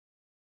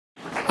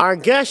Our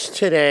guest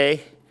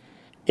today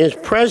is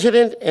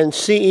President and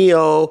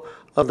CEO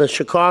of the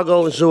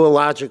Chicago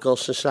Zoological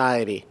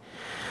Society.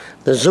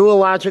 The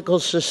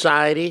Zoological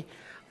Society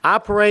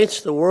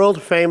operates the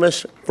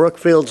world-famous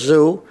Brookfield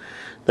Zoo,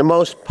 the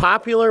most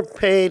popular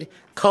paid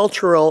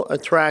cultural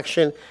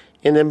attraction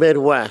in the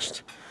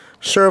Midwest,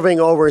 serving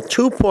over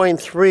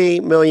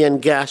 2.3 million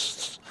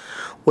guests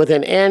with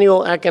an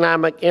annual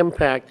economic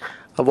impact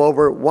of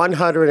over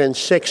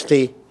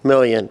 $160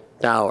 million.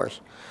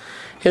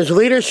 His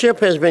leadership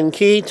has been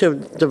key to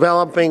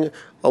developing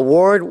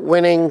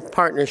award-winning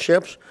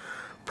partnerships,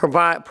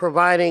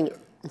 providing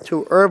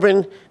to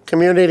urban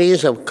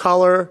communities of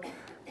color,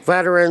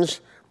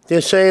 veterans,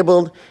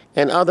 disabled,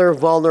 and other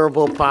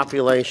vulnerable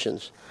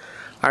populations.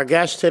 Our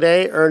guest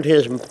today earned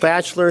his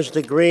bachelor's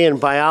degree in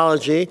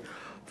biology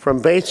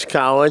from Bates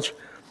College,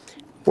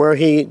 where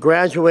he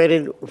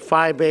graduated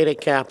Phi Beta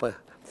Kappa.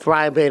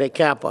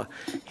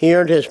 He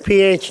earned his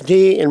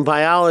PhD in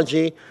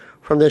biology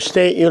from the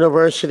State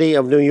University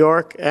of New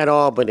York at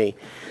Albany.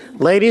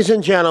 Ladies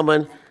and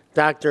gentlemen,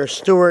 Dr.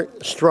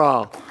 Stuart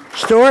Strahl.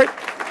 Stuart?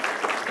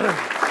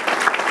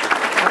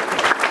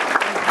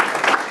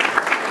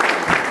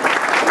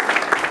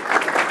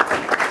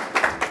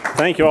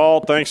 Thank you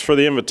all. Thanks for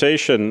the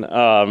invitation.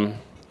 I'm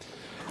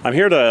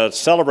here to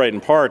celebrate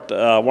in part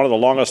one of the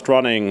longest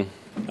running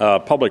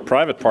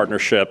public-private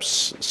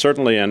partnerships,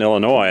 certainly in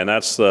Illinois, and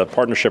that's the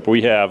partnership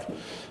we have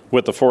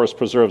with the Forest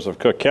Preserves of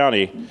Cook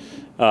County.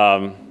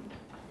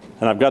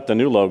 And I've got the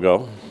new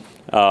logo,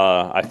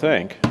 I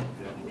think.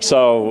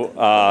 So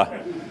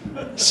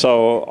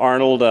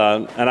Arnold,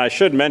 and I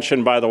should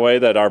mention, by the way,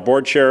 that our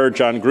board chair,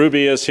 John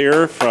Gruby, is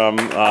here from,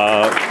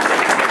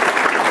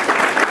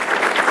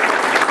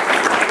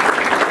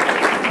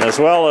 as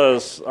well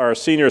as our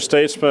senior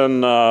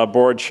statesman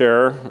board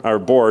chair, our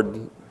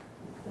board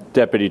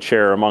deputy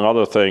chair, among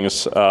other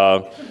things.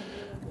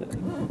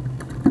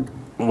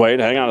 Wait,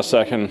 hang on a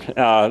second.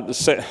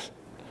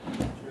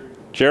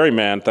 Jerry,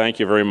 man, thank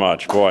you very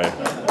much. Boy,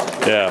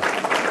 yeah.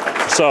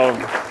 So,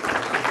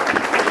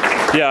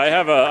 yeah,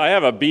 I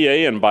have a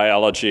BA in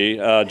biology,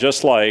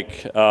 just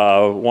like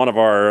one of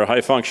our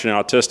high-functioning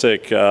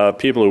autistic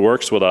people who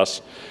works with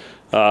us,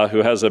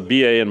 who has a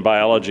BA in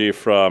biology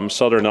from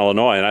Southern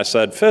Illinois. And I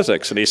said,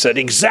 physics. And he said,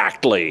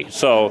 exactly.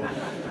 So,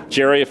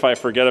 Jerry, if I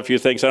forget a few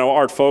things, I know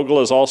Art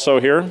Fogel is also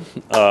here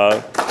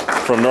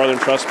from Northern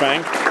Trust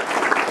Bank.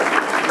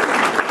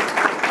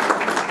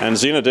 And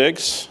Zena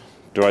Diggs.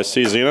 Do I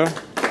see Zena?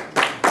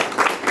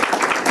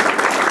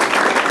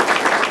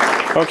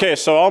 Okay,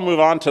 so I'll move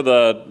on to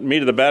the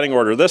meat of the batting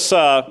order. This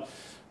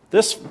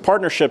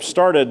partnership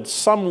started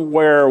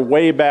somewhere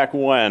way back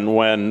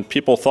when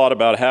people thought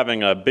about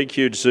having a big,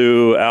 huge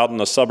zoo out in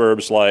the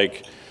suburbs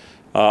like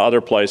other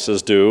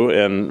places do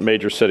in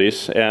major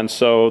cities. And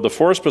so the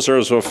Forest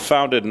Preserves were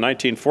founded in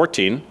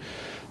 1914,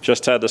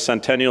 just had the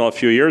centennial a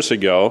few years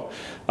ago.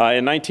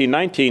 In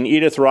 1919,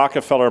 Edith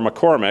Rockefeller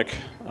McCormick,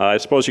 I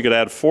suppose you could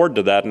add Ford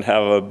to that and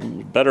have a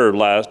better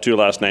two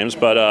last names,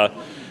 but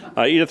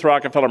Edith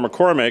Rockefeller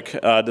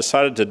McCormick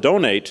decided to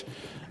donate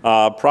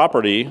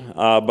property,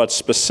 but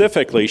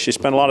specifically she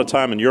spent a lot of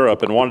time in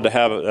Europe and wanted to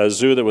have a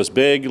zoo that was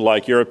big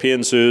like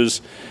European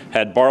zoos,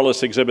 had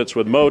barless exhibits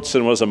with moats,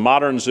 and was a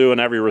modern zoo in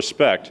every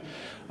respect.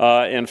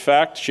 In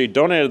fact, she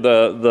donated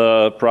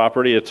the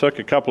property. It took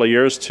a couple of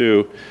years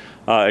to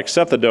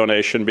accept the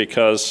donation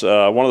because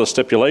one of the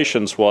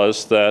stipulations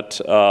was that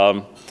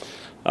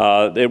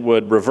it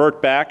would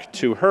revert back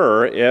to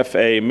her if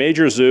a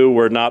major zoo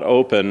were not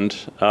opened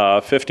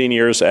 15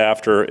 years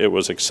after it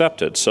was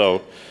accepted.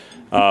 So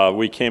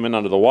we came in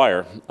under the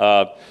wire.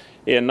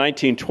 In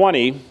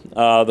 1920,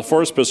 the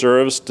Forest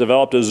Preserves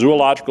developed a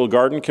zoological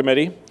garden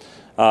committee,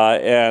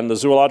 and the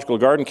Zoological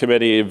Garden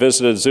Committee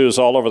visited zoos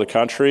all over the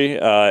country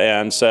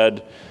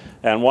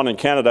and one in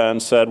Canada,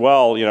 and said,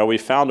 well, you know, we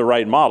found the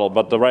right model,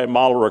 but the right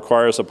model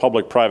requires a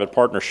public-private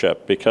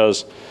partnership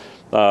because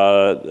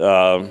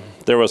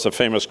there was a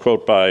famous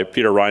quote by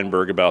Peter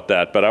Reinberg about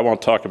that, but I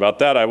won't talk about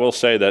that. I will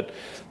say that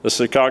the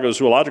Chicago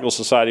Zoological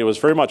Society was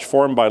very much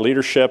formed by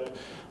leadership,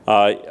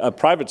 a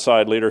private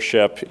side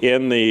leadership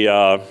in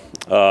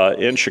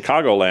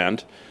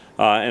Chicagoland,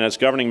 and its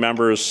governing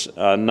members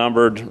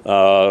numbered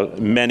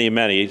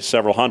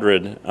several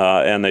hundred,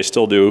 and they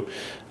still do,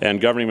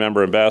 and governing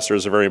member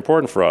ambassadors are very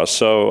important for us.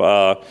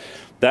 So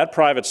that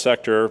private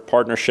sector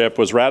partnership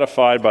was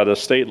ratified by the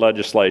state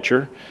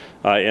legislature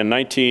in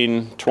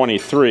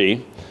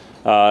 1923,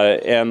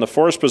 and the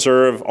Forest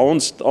Preserve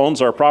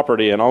owns our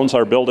property and owns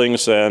our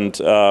buildings, and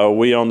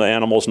we own the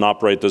animals and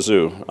operate the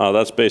zoo.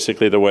 That's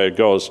basically the way it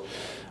goes.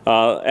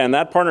 And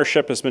that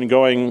partnership has been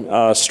going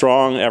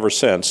strong ever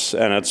since,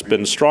 and it's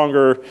been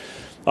stronger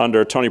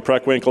under Tony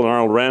Preckwinkle and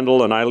Arnold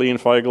Randall and Eileen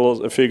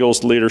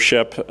Fiegel's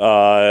leadership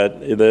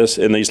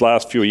in these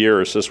last few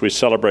years as we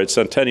celebrate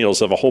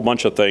centennials of a whole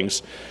bunch of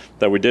things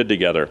that we did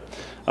together.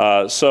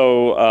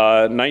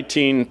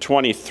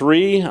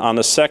 1923, on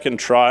the second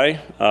try,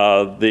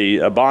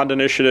 the bond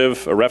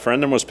initiative, a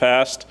referendum was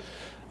passed,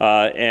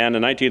 and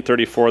in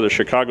 1934, the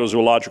Chicago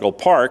Zoological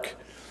Park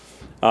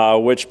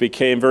which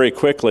became very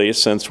quickly,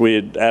 since we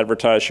had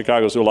advertised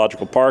Chicago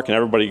Zoological Park and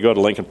everybody could go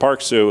to Lincoln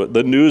Park Zoo,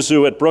 the new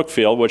zoo at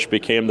Brookfield, which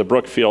became the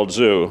Brookfield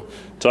Zoo.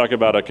 Talk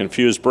about a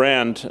confused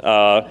brand,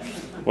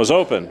 was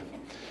open.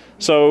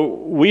 So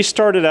we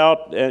started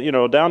out,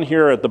 down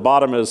here at the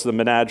bottom is the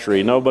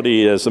menagerie.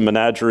 Nobody is a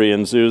menagerie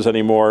in zoos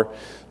anymore.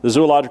 The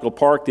Zoological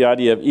Park, the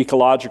idea of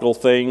ecological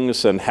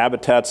things and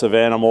habitats of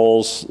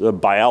animals,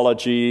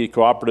 biology,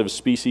 cooperative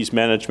species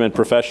management,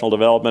 professional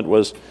development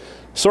was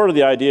sort of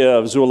the idea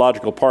of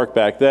Zoological Park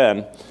back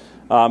then.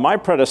 My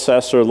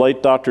predecessor,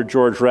 late Dr.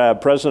 George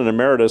Rabb, President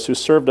Emeritus, who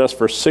served us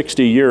for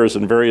 60 years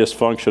in various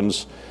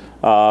functions,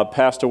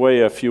 passed away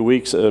a few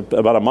weeks,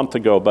 about a month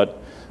ago,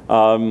 but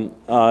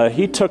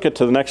he took it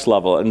to the next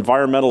level.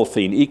 Environmental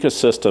theme,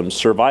 ecosystems,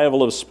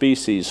 survival of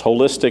species,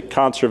 holistic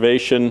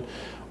conservation,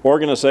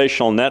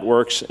 organizational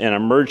networks, and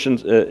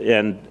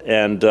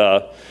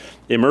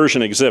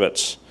immersion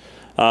exhibits.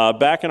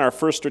 Back in our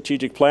first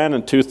strategic plan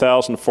in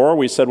 2004,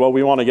 we said, well,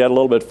 we want to get a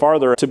little bit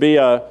farther to be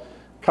a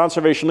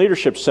conservation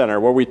leadership center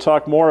where we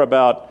talk more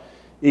about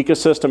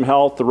ecosystem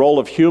health, the role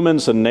of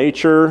humans and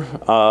nature,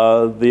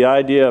 the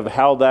idea of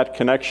how that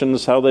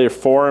connections, how they're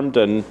formed,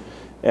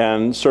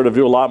 and sort of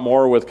do a lot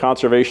more with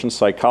conservation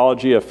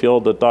psychology, a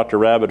field that Dr.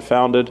 Rabb had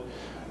founded,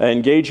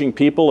 engaging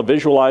people,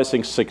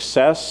 visualizing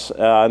success,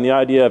 and the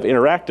idea of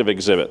interactive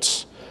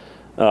exhibits,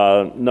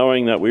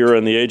 knowing that we were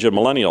in the age of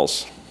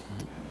millennials.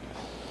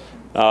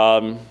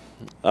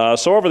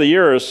 So over the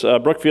years,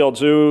 Brookfield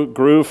Zoo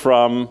grew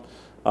from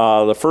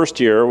the first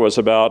year was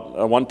about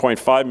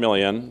 1.5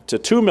 million to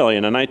 2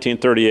 million in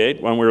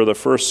 1938 when we were the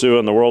first zoo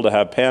in the world to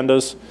have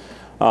pandas.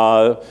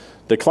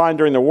 Declined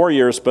during the war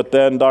years, but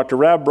then Dr.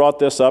 Rabb brought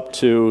this up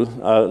to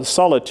a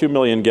solid 2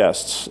 million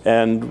guests.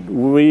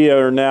 And we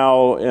are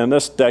now in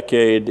this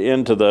decade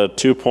into the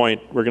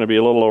we're going to be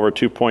a little over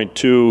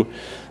 2.2,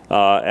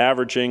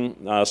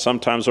 averaging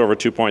sometimes over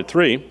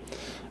 2.3.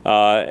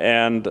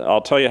 And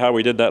I'll tell you how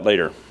we did that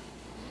later.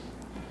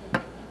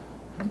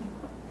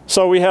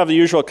 So we have the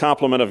usual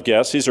complement of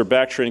guests. These are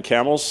Bactrian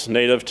camels,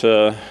 native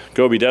to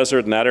Gobi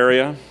Desert in that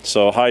area.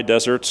 So high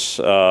deserts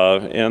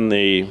in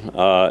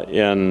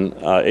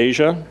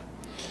Asia.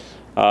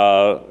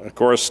 Of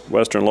course,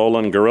 Western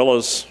lowland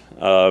gorillas.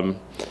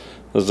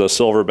 There's a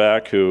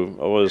silverback who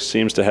always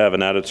seems to have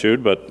an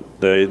attitude, but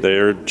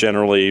they're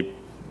generally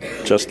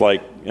just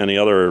like any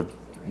other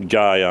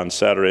guy on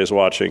Saturdays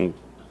watching,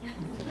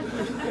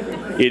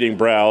 eating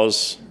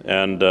browse,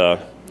 and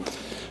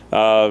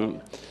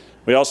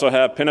we also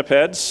have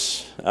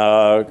pinnipeds,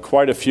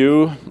 quite a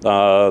few.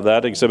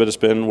 That exhibit has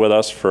been with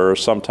us for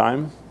some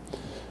time.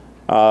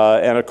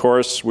 And of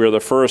course, we're the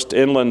first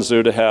inland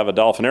zoo to have a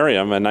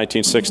dolphinarium in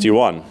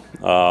 1961.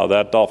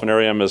 That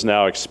dolphinarium is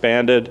now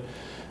expanded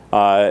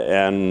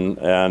and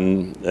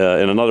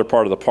in another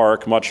part of the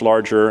park, much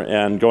larger.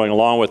 And going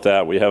along with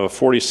that, we have a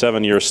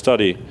 47-year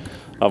study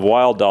of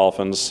wild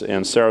dolphins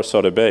in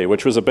Sarasota Bay,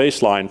 which was a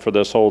baseline for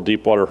this whole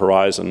Deepwater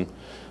Horizon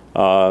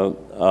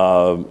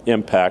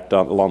impact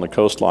along the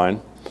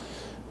coastline.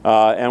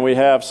 And we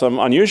have some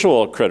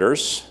unusual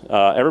critters.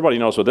 Everybody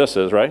knows what this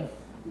is, right?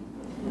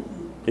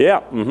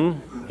 Yeah,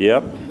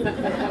 yep.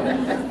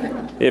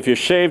 If you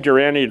shaved your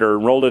anteater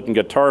and rolled it in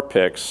guitar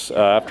picks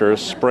after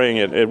spraying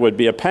it, it would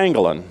be a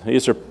pangolin.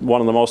 These are one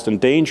of the most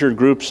endangered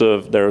groups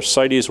there's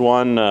CITES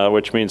 1,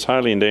 which means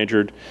highly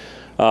endangered,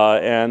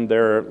 and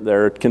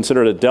they're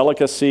considered a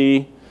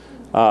delicacy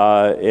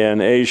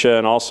in Asia,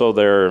 and also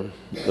their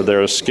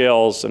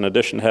scales, in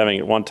addition to having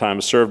at one time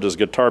served as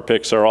guitar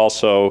picks, are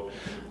also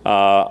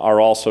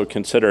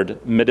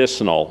considered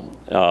medicinal.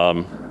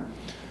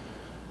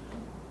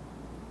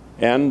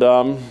 And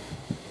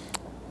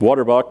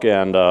waterbuck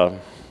and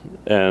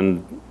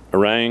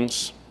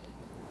orangs,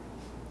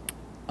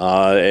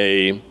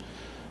 a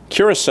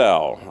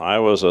curassow. I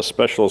was a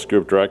specialist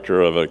group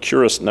director of a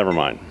curassow. Never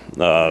mind.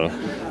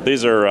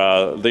 These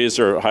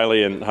are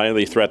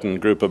highly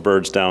threatened group of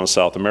birds down in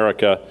South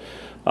America.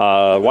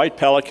 White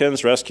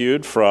pelicans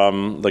rescued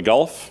from the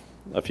Gulf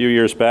a few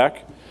years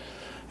back.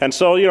 And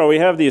so, we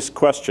have these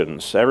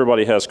questions.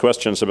 Everybody has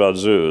questions about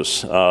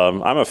zoos.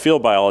 I'm a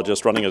field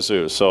biologist running a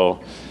zoo,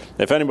 so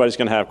if anybody's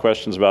going to have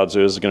questions about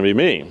zoos, it's going to be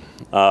me.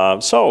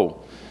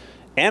 So,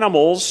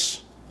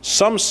 animals,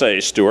 some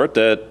say, Stuart,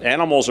 that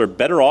animals are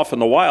better off in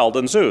the wild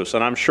than zoos,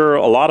 and I'm sure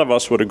a lot of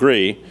us would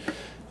agree.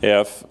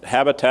 If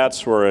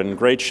habitats were in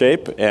great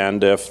shape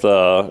and if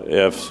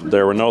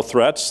there were no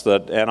threats,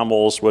 that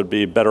animals would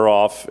be better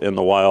off in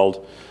the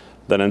wild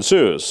than in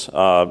zoos.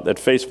 At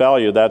face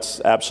value,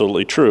 that's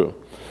absolutely true.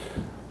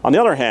 On the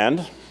other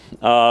hand,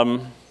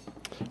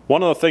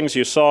 one of the things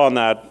you saw in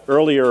that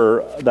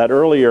earlier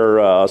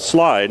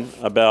slide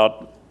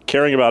about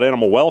caring about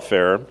animal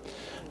welfare,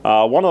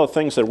 one of the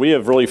things that we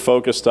have really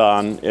focused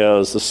on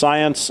is the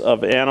science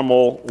of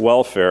animal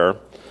welfare,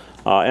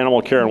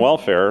 animal care and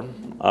welfare,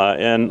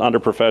 under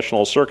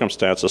professional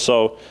circumstances.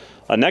 So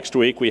next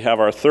week we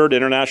have our third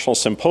international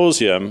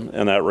symposium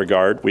in that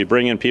regard. We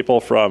bring in people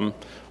from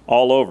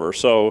all over.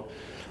 So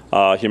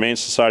Humane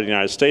Society of the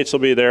United States will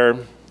be there,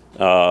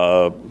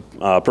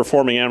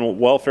 Performing Animal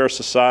Welfare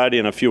Society,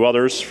 and a few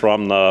others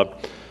from the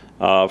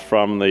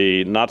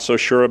not so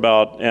sure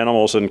about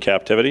animals in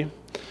captivity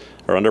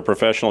or under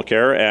professional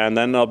care. And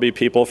then there'll be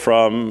people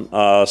from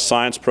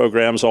science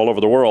programs all over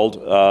the world,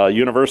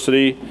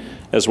 university,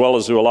 as well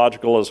as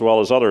zoological, as well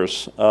as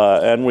others.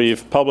 And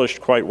we've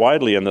published quite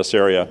widely in this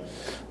area.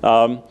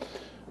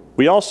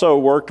 We also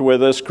worked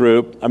with this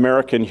group,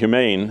 American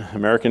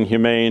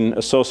Humane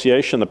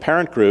Association, the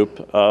parent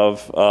group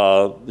of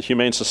the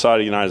Humane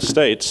Society of the United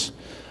States.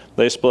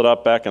 They split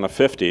up back in the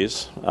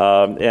 50s,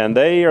 and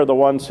they are the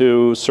ones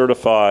who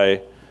certify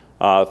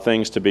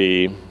things to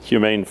be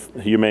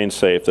humane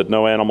safe, that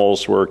no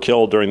animals were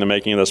killed during the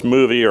making of this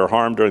movie or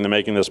harmed during the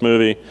making of this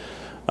movie,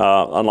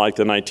 unlike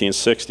the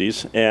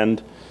 1960s.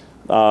 And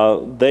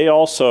they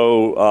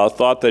also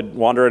thought they'd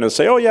wander in and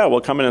say, oh yeah,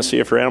 we'll come in and see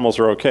if your animals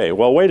are okay.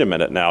 Well, wait a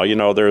minute now, you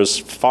know, there's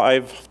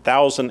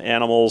 5,000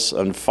 animals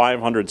and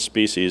 500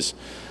 species.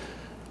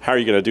 How are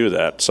you going to do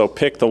that? So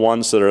pick the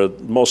ones that are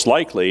most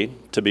likely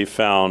to be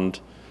found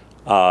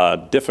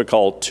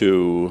difficult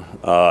to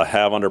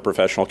have under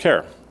professional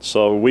care.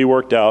 So we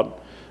worked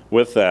out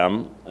with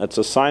them. It's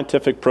a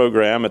scientific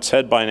program. It's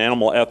headed by an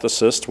animal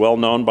ethicist, well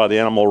known by the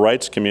animal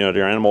rights community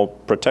or animal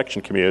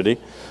protection community.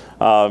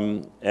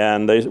 And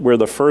we're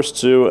the first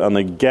zoo in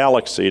the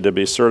galaxy to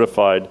be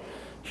certified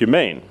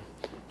humane.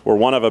 We're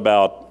one of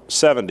about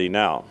 70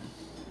 now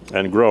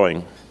and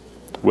growing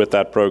with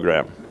that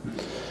program.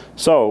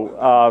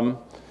 So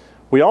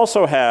we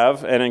also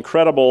have an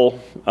incredible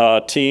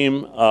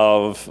team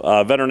of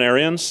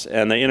veterinarians,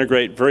 and they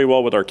integrate very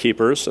well with our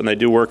keepers, and they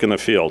do work in the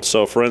field.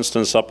 So for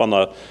instance, up on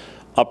the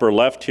upper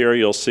left here,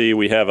 you'll see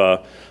we have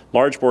a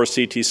large bore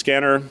CT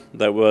scanner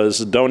that was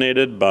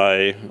donated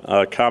by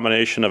a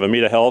combination of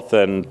Amita Health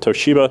and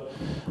Toshiba.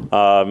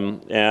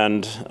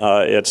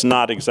 It's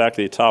not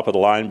exactly top of the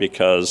line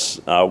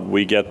because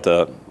we get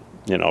the,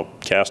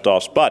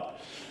 cast-offs, but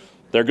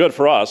they're good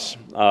for us.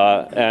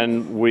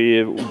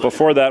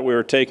 Before that, we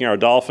were taking our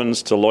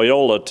dolphins to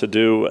Loyola to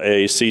do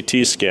a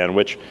CT scan,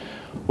 which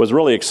was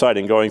really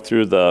exciting, going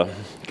through the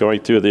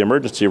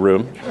emergency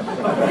room.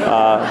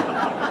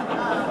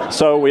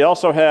 So we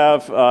also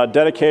have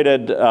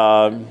dedicated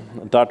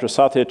Dr.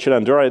 Satya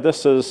Chinandurai.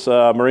 This is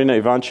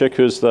Marina Ivanchik,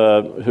 who's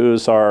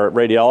our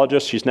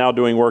radiologist. She's now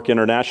doing work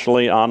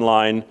internationally,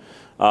 online,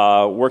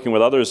 working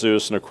with other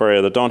zoos in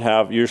aquaria that don't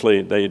have, usually,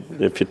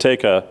 if you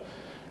take a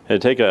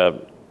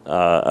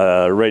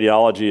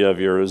radiology of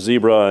your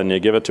zebra and you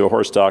give it to a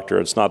horse doctor,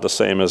 it's not the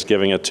same as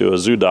giving it to a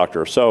zoo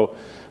doctor. So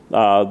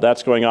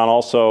that's going on.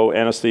 Also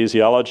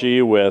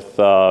anesthesiology with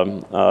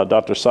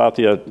Dr.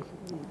 Satya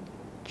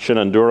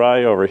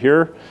Chinandurai over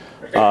here.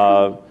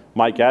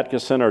 Mike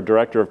Atkinson, our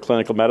director of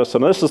clinical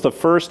medicine. This is the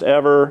first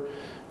ever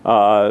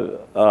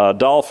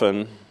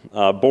dolphin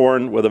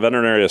born with a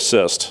veterinary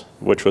assist,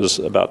 which was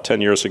about 10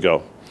 years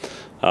ago,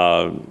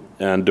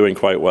 and doing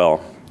quite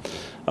well.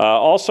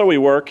 Also, we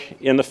work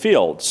in the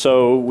field.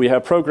 So we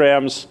have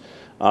programs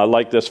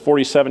like this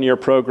 47-year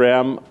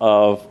program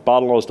of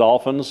bottlenose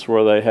dolphins,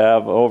 where they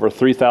have over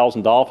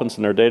 3,000 dolphins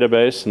in their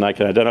database, and I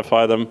can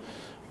identify them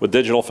with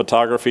digital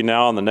photography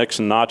now on the necks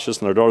and notches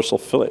and their dorsal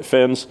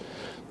fins.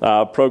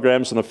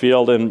 Programs in the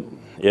field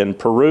in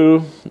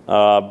Peru.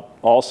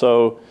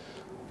 Also,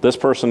 this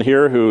person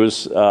here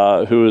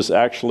who's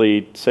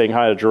actually saying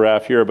hi to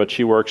giraffe here, but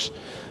she works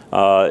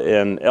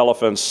in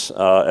elephants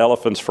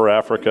for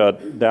Africa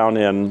down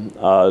in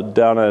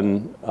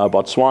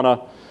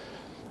Botswana.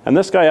 And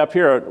this guy up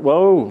here,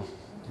 whoa,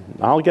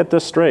 I'll get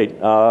this straight,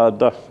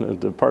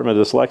 Department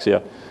of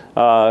Dyslexia.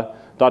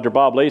 Dr.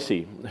 Bob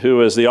Lacey,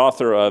 who is the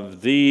author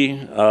of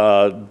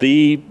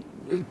the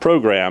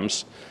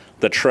programs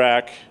that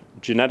track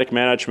genetic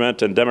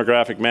management and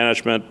demographic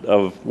management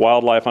of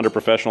wildlife under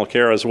professional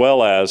care, as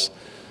well as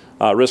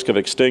risk of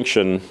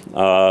extinction,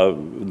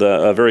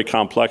 a very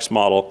complex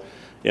model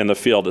in the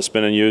field. It's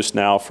been in use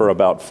now for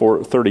about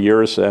 30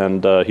 years,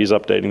 and he's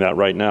updating that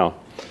right now.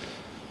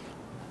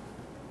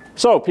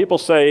 So people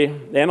say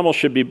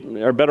animals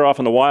are better off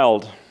in the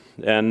wild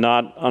and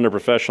not under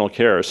professional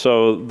care.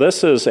 So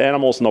this is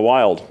animals in the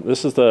wild.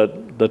 This is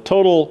the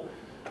total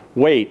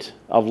weight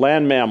of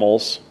land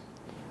mammals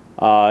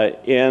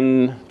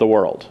in the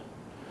world.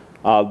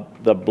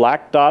 The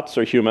black dots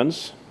are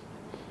humans.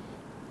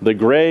 The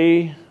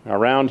gray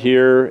around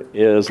here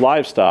is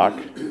livestock,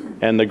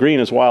 and the green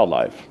is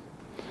wildlife.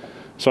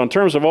 So in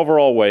terms of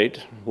overall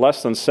weight,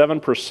 less than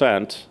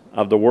 7%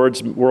 of the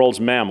world's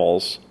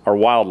mammals are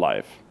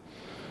wildlife.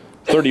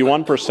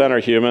 31% are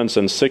humans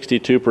and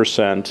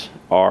 62%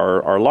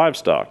 are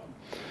livestock,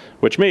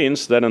 which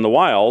means that in the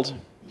wild,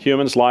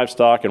 humans,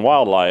 livestock, and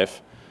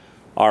wildlife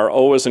are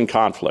always in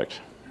conflict,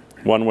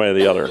 one way or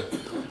the other.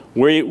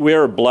 We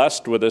are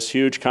blessed with this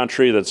huge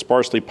country that's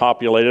sparsely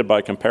populated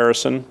by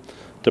comparison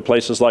to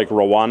places like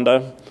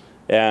Rwanda,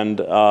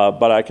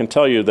 but I can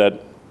tell you that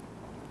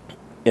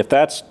if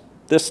this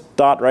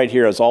dot right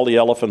here is all the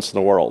elephants in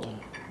the world,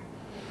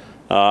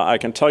 I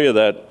can tell you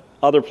that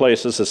other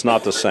places it's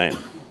not the same.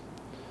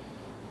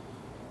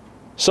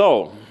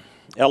 So,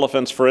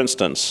 elephants, for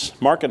instance.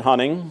 Market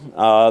hunting,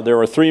 there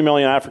were 3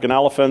 million African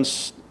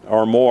elephants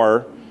or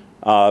more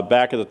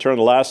back at the turn of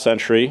the last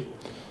century.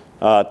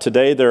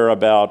 Today there are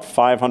about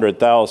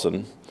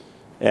 500,000.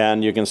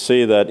 And you can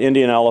see that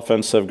Indian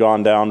elephants have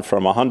gone down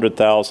from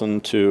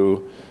 100,000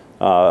 to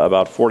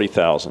about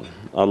 40,000,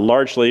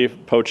 largely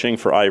poaching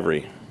for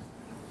ivory.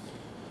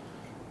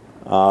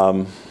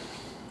 And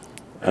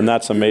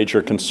that's a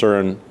major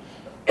concern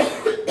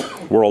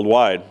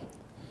worldwide.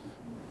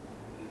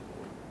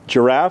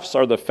 Giraffes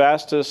are the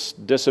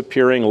fastest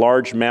disappearing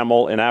large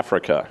mammal in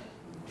Africa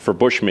for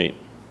bushmeat.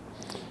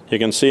 You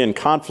can see in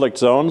conflict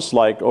zones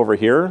like over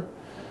here,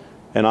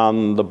 and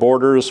on the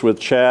borders with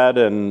Chad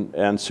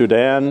and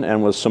Sudan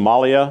and with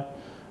Somalia,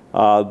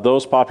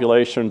 those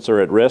populations are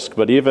at risk.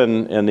 But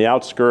even in the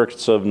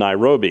outskirts of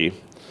Nairobi,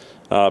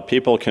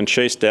 people can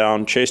chase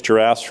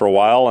giraffes for a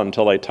while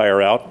until they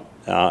tire out,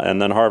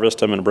 and then harvest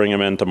them and bring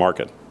them into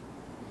market.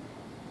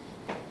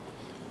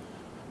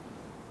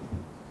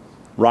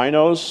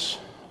 Rhinos.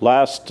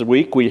 Last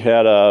week we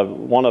had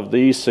one of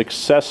these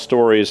success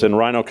stories in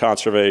rhino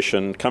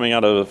conservation coming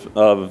out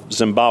of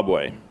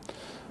Zimbabwe,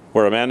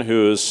 where a man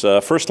whose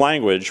first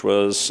language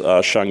was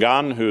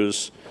Shangaan, who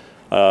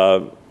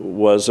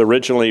was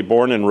originally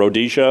born in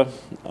Rhodesia,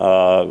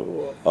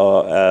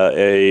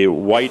 a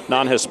white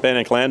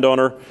non-Hispanic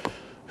landowner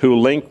who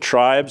linked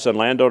tribes and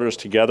landowners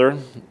together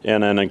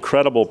in an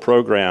incredible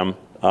program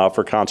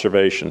for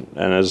conservation,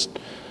 and has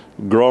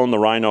grown the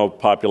rhino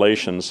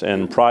populations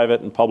in private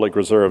and public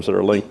reserves that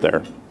are linked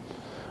there.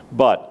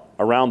 But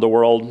around the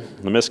world,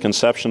 the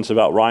misconceptions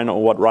about rhino,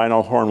 what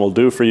rhino horn will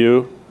do for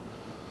you.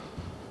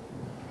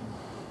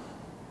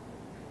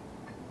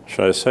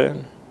 Should I say it?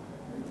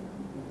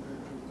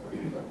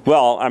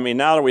 Well, I mean,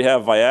 now that we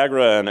have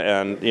Viagra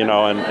and you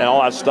know, and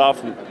all that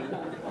stuff,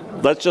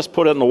 let's just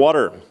put it in the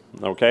water,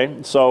 okay?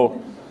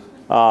 So,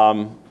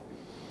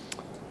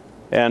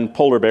 and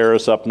polar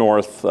bears up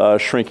north,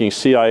 shrinking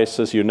sea ice,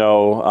 as you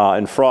know,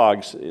 and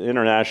frogs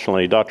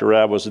internationally. Dr.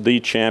 Rabb was the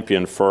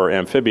champion for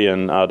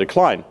amphibian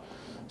decline.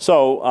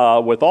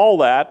 So with all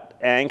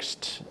that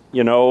angst,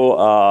 you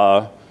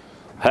know,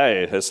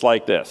 hey, it's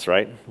like this,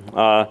 right?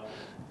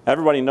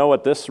 Everybody know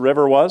what this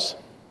river was?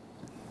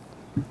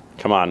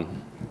 Come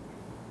on.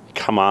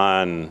 Come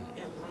on.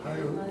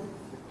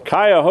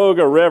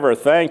 Cuyahoga River,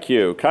 thank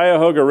you.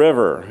 Cuyahoga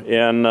River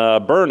in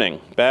burning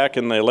back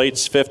in the late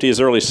 50s,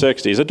 early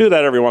 60s. I do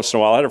that every once in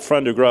a while. I had a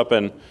friend who grew up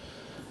in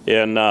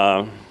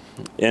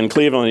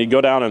Cleveland. He'd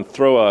go down and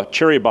throw a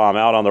cherry bomb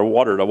out on the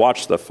water to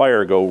watch the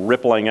fire go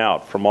rippling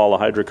out from all the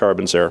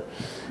hydrocarbons there.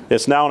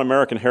 It's now an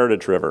American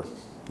heritage river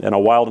and a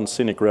wild and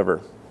scenic river.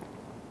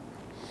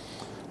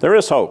 There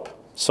is hope.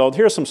 So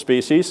here's some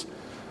species.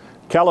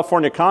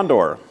 California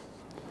condor.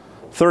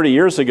 30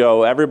 years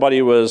ago,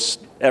 everybody was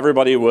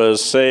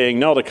saying,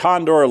 no, the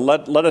condor,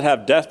 let it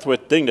have death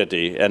with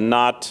dignity, and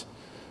not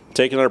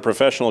take it under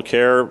professional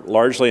care,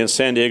 largely in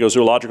San Diego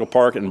Zoological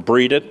Park, and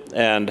breed it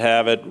and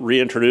have it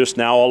reintroduced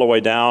now all the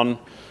way down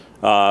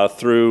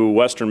through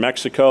western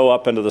Mexico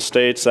up into the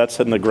States. That's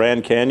in the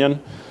Grand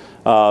Canyon.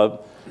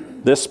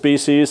 This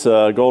species,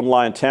 golden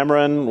lion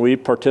tamarin, we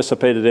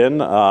participated in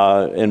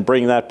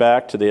bringing that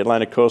back to the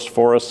Atlantic coast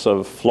forests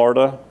of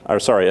Florida, or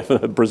sorry,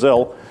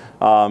 Brazil.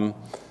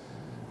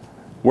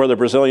 Where the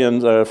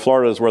Brazilians,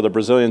 Florida is where the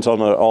Brazilians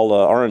own all the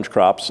orange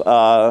crops.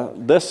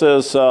 This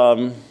is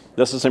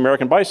the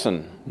American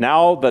bison.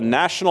 Now the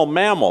national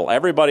mammal.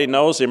 Everybody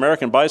knows the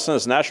American bison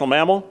is a national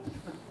mammal?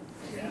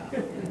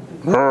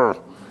 Yeah.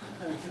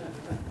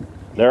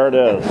 There it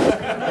is.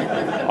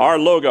 Our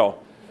logo.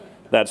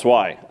 That's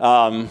why.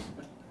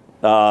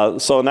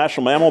 So a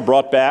national mammal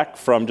brought back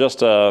from just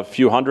a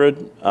few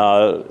hundred,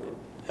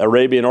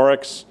 Arabian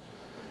oryx,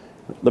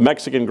 the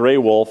Mexican gray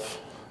wolf,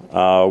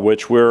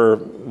 which we're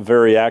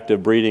very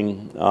active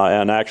breeding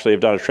and actually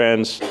have done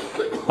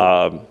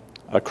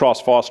a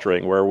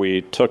cross-fostering where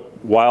we took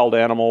wild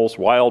animals,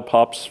 wild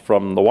pups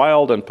from the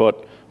wild, and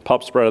put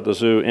pups bred at the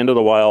zoo into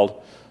the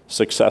wild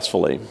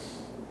successfully.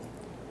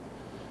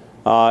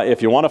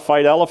 If you want to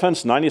fight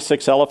elephants,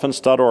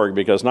 96elephants.org,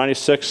 because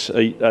 96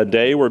 a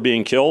day were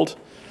being killed.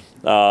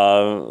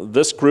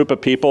 This group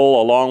of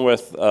people, along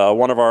with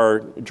one of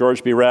our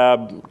George B.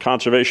 Rabb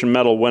Conservation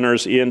Medal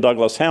winners, Ian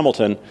Douglas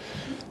Hamilton,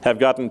 have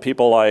gotten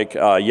people like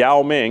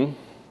Yao Ming,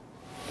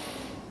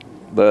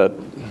 the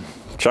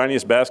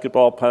Chinese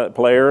basketball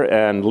player,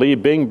 and Li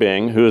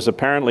Bingbing, who is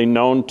apparently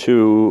known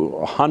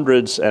to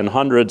hundreds and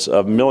hundreds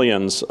of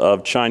millions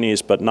of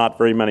Chinese, but not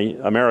very many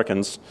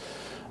Americans,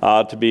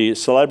 to be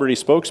celebrity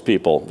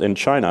spokespeople in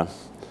China.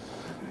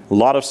 A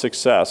lot of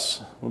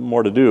success,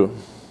 more to do.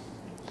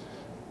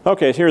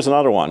 Okay, here's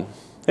another one.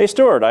 Hey,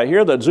 Stuart, I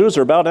hear that zoos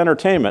are about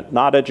entertainment,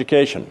 not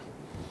education.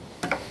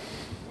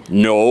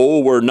 No,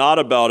 we're not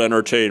about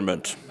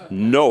entertainment.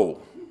 No.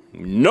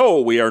 No,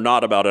 we are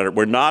not about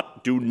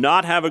it. Do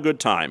not have a good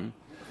time.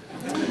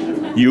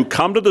 You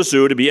come to the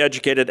zoo to be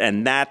educated,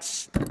 and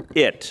that's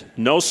it.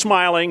 No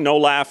smiling, no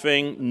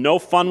laughing, no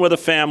fun with a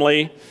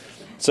family.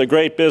 It's a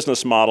great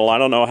business model. I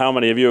don't know how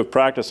many of you are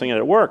practicing it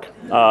at work,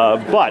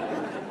 but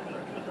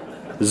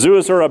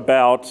Zoos are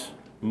about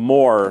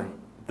more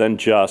than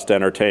just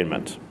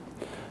entertainment.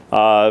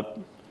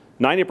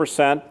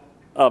 90%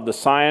 of the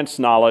science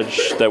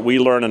knowledge that we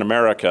learn in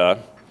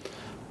America,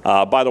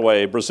 by the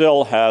way,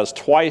 Brazil has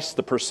twice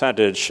the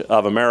percentage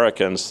of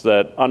Americans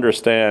that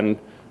understand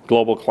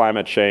global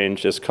climate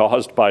change is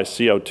caused by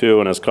CO2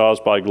 and is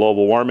caused by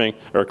global warming,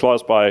 or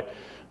caused by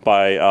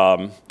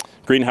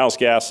greenhouse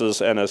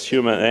gases, and is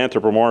human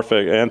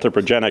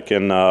anthropogenic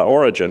in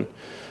origin.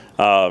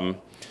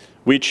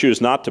 We choose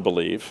not to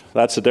believe.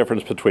 That's the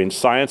difference between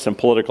science and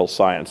political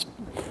science.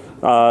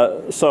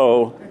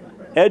 So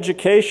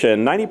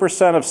education,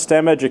 90% of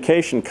STEM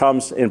education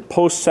comes in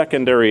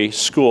post-secondary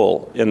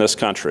school in this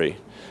country.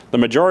 The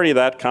majority of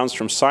that comes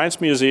from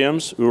science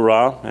museums,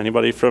 hoorah,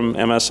 anybody from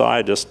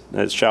MSI, just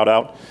shout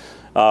out.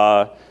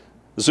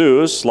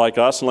 Zoos, like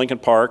us, Lincoln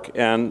Park,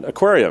 and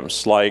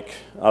aquariums, like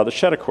the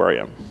Shedd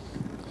Aquarium.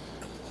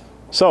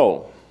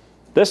 So,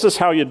 this is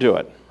how you do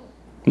it.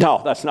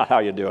 No, that's not how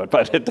you do it,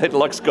 but it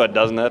looks good,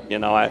 doesn't it? You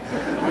know,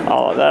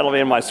 that'll be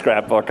in my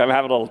scrapbook. I'm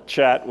having a little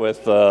chat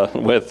with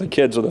the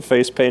kids with the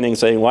face painting,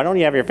 saying, "Why don't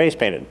you have your face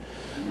painted?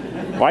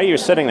 Why are you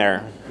sitting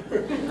there?"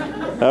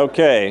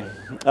 Okay,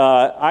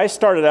 I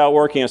started out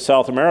working in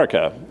South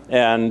America,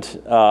 and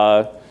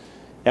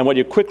what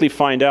you quickly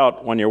find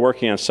out when you're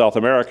working in South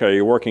America,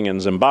 you're working in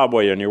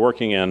Zimbabwe, and you're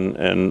working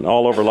in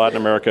all over Latin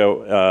America,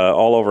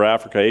 all over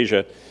Africa,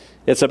 Asia,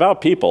 it's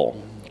about people.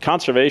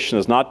 Conservation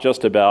is not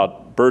just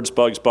about birds,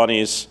 bugs,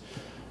 bunnies,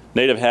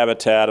 native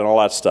habitat, and all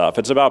that stuff.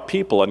 It's about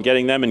people and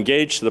getting them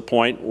engaged to the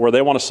point where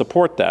they want to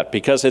support that,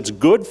 because it's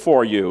good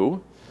for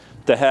you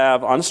to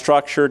have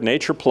unstructured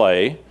nature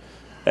play,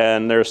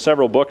 and there's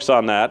several books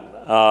on that,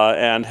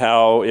 and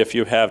how if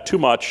you have too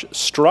much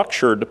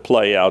structured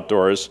play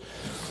outdoors,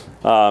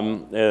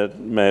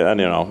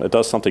 it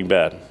does something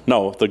bad.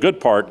 No, the good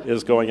part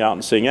is going out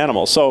and seeing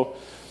animals. So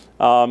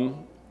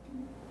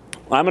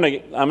I'm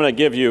gonna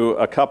give you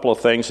a couple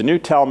of things, and you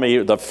tell me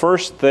the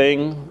first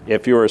thing,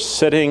 if you were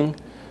sitting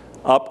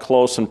up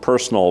close and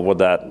personal with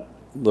that,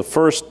 the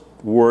first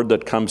word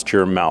that comes to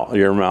your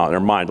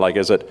mind. Like,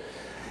 is it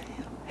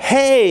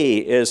hey?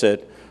 Is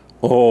it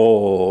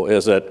oh?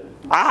 Is it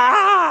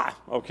ah?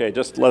 Okay,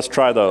 just let's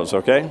try those.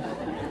 Okay.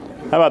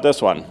 How about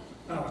this one?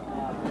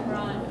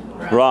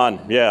 Run.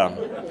 Yeah.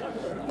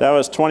 That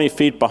was 20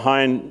 feet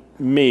behind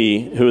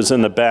me, who was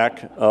in the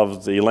back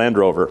of the Land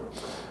Rover.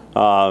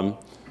 How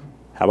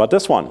about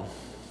this one?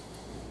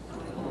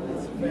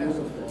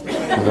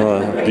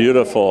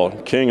 Beautiful,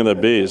 King of the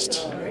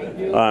Beast.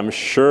 I'm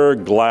sure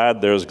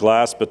glad there's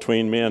glass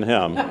between me and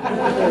him.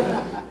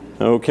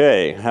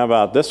 Okay, how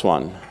about this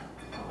one?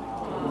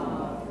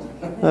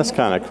 That's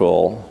kind of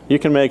cool. You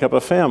can make up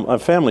a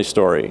family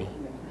story.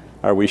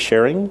 Are we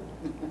sharing?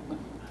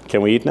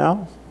 Can we eat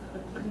now?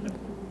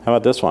 How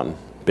about this one?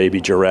 Baby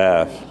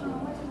giraffe.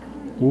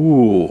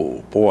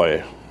 Ooh,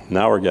 boy.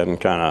 Now we're getting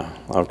kind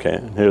of,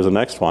 okay. Here's the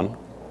next one.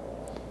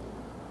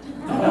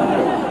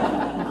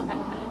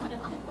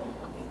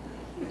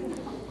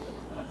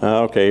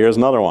 Okay, here's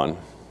another one.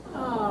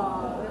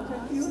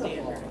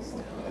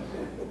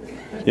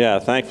 Yeah,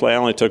 thankfully I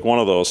only took one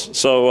of those.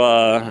 So,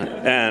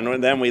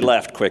 and then we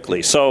left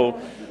quickly. So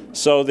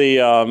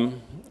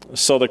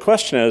the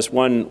question is,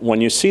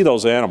 when you see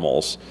those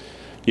animals,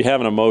 you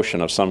have an emotion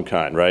of some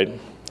kind, right?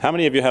 How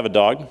many of you have a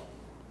dog?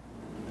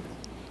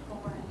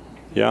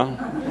 Yeah?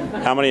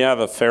 How many have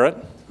a ferret?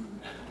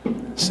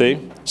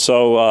 See?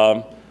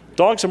 So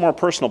dogs are more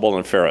personable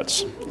than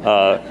ferrets.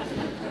 How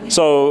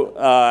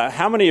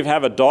many of you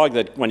have a dog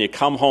that when you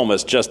come home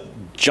is just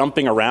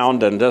jumping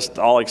around and just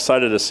all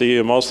excited to see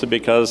you, mostly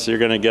because you're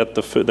going to get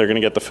the food, they're going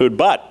to get the food.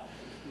 But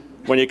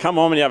when you come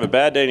home and you have a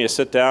bad day and you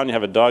sit down, you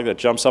have a dog that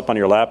jumps up on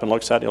your lap and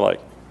looks at you like,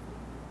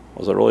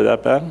 was it really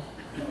that bad?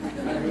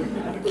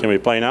 Can we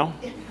play now?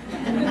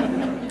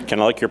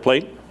 Can I lick your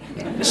plate?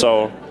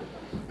 So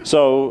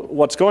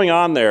what's going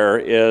on there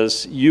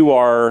is you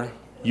are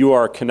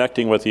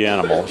connecting with the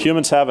animal.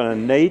 Humans have an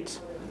innate,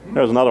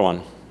 there's another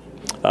one.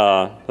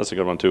 That's a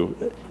good one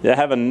too. They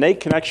have an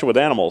innate connection with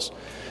animals.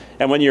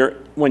 And when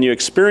you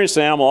experience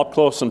an animal up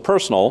close and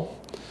personal,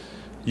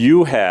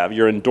 your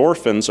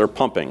endorphins are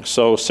pumping.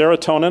 So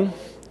serotonin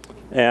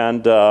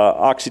and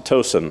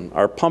oxytocin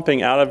are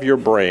pumping out of your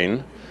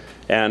brain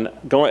and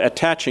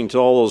attaching to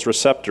all those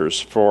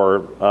receptors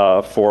for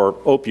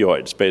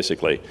opioids,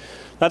 basically.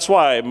 That's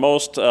why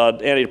most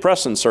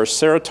antidepressants are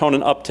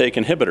serotonin uptake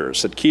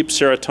inhibitors. It keeps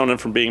serotonin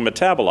from being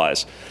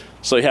metabolized.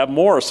 So you have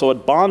more, so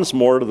it bonds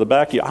more to the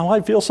back of you. Oh, I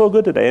feel so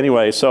good today.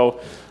 Anyway, so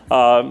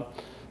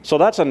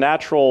that's a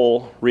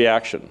natural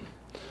reaction.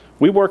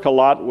 We work a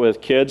lot with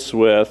kids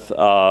with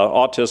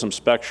autism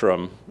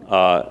spectrum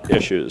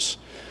issues.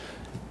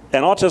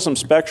 And autism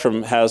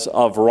spectrum has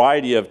a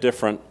variety of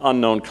different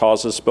unknown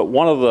causes, but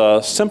one of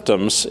the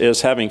symptoms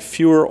is having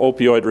fewer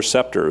opioid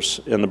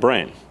receptors in the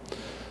brain.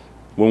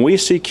 When we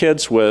see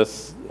kids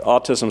with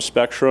autism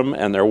spectrum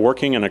and they're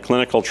working in a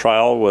clinical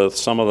trial with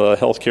some of the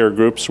healthcare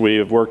groups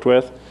we've worked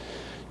with,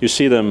 you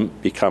see them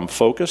become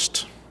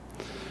focused,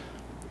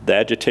 the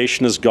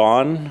agitation is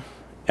gone,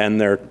 and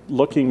they're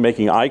looking,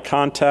 making eye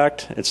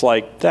contact. It's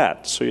like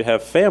that. So you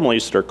have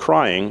families that are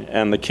crying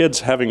and the kids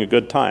having a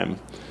good time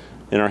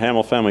in our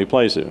Hamill Family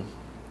Play Zoo.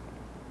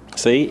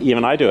 See,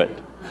 even I do it.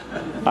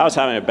 I was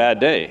having a bad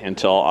day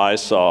until I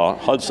saw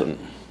Hudson.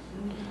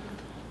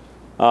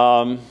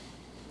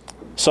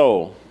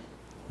 So,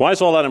 why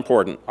is all that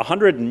important?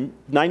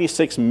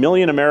 196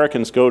 million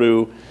Americans go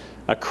to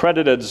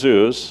accredited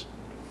zoos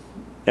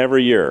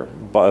every year,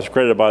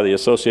 accredited by the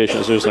Association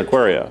of Zoos and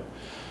Aquaria.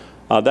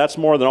 That's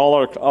more than all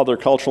our other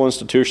cultural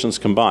institutions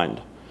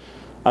combined.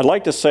 I'd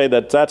like to say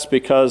that that's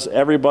because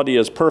everybody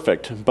is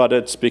perfect, but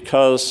it's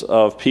because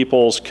of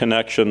people's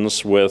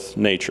connections with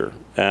nature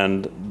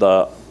and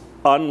the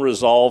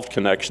unresolved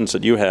connections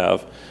that you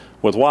have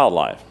with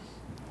wildlife.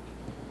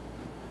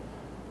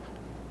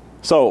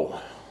 So,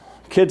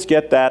 kids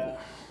get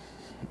that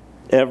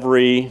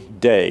every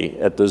day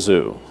at the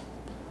zoo.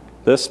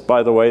 This,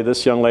 by the way,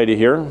 this young lady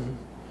here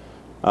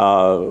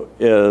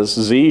is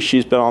Z.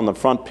 She's been on the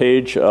front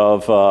page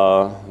of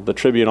the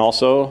Tribune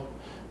also,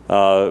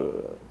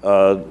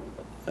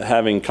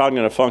 having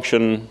cognitive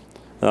function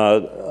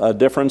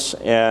difference,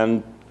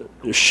 and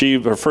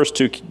her first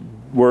two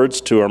words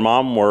to her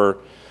mom were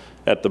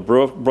at the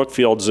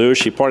Brookfield Zoo.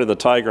 She pointed at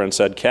the tiger and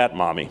said, "Cat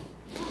mommy,"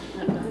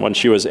 when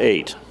she was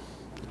 8.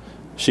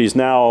 She's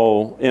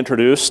now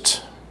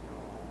introduced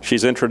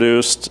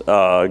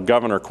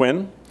Governor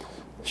Quinn.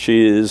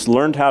 She's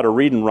learned how to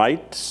read and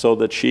write so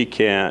that she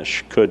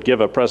could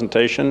give a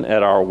presentation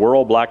at our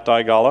World Black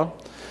Tie Gala,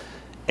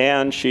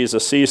 and she's a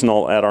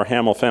seasonal at our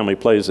Hamill Family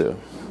Play Zoo.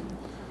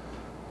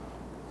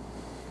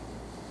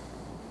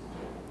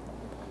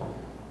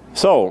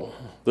 So,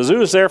 the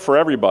zoo is there for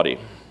everybody.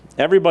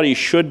 Everybody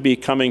should be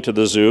coming to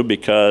the zoo,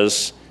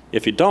 because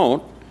if you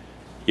don't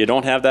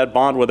have that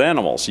bond with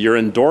animals. Your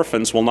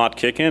endorphins will not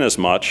kick in as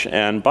much,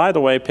 and by the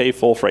way, pay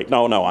full freight.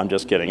 No, I'm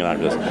just kidding.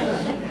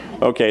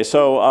 Okay,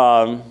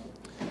 so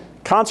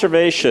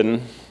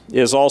conservation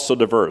is also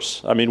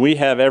diverse. I mean, we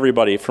have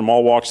everybody from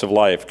all walks of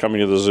life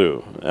coming to the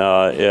zoo.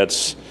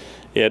 And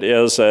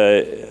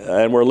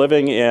we're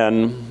living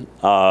in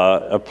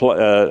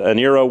an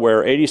era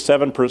where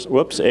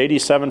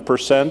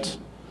 87%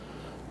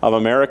 of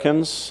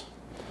Americans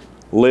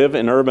live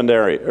in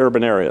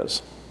urban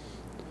areas.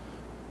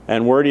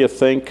 And where do you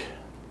think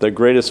the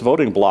greatest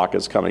voting bloc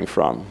is coming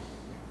from?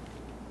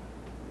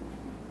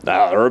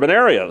 Urban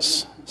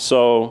areas.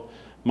 So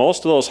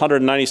most of those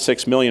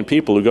 196 million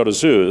people who go to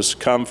zoos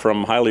come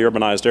from highly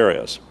urbanized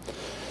areas.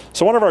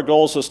 So one of our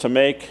goals is to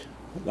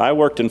I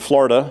worked in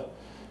Florida,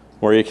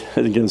 where you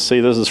can see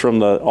this is from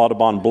the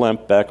Audubon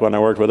blimp back when I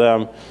worked with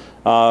them.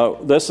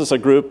 This is a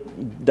group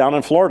down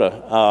in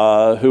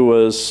Florida who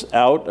was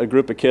out, a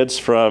group of kids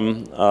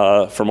from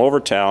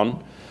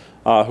Overtown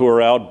who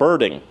were out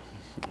birding.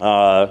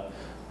 The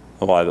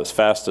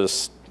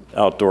fastest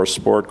outdoor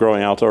sport,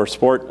 growing outdoor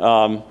sport.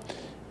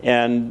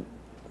 And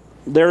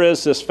there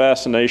is this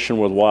fascination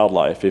with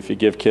wildlife if you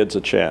give kids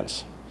a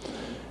chance.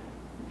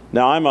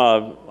 Now,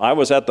 I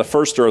was at the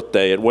first Earth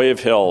Day at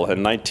Wave Hill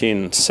in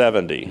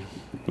 1970.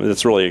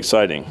 It's really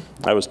exciting.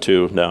 I was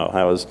 2. No,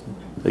 I was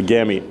a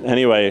gamete.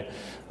 Anyway,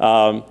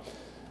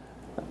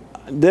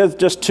 there's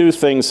just 2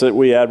 things that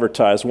we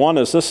advertise. One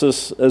is this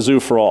is a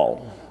zoo for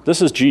all.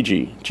 This is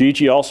Gigi.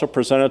 Gigi also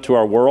presented to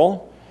our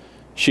Whirl.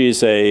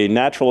 She's a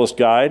naturalist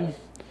guide,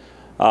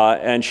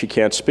 and she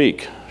can't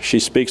speak. She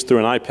speaks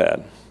through an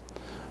iPad.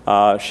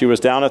 She was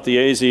down at the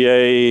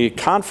AZA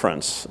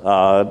conference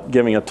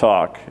giving a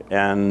talk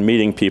and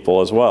meeting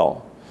people as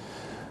well.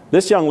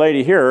 This young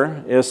lady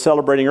here is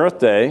celebrating Earth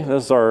Day.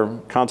 This is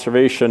our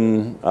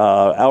conservation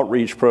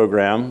outreach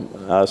program,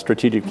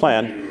 strategic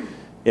plan,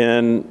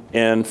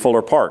 in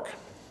Fuller Park,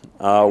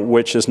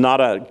 which is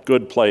not a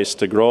good place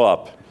to grow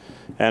up.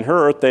 And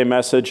her Earth Day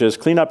message is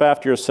clean up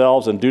after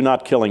yourselves and do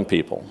not killing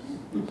people.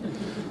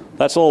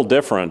 That's a little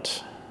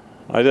different.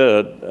 I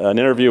did an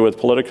interview with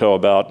Politico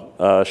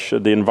about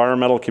should the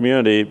environmental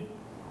community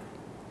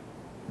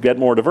get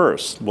more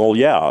diverse? Well,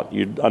 yeah,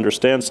 you'd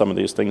understand some of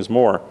these things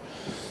more.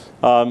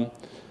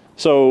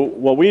 So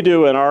what we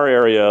do in our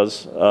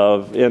areas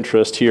of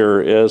interest here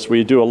is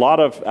we do a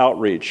lot of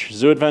outreach.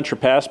 Zoo Adventure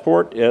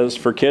Passport is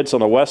for kids on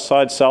the west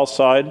side, south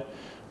side.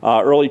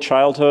 Early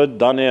childhood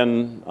done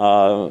in,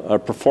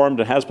 performed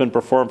and has been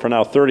performed for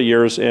now 30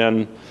 years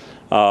in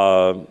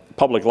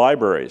public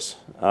libraries.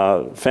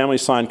 Family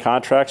signed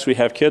contracts. We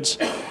have kids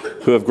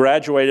who have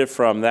graduated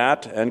from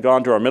that and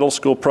gone to our middle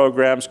school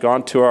programs,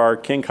 gone to our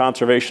King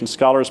Conservation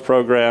Scholars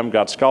Program,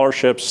 got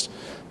scholarships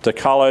to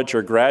college,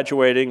 or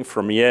graduating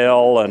from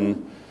Yale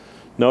and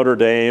Notre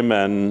Dame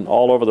and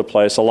all over the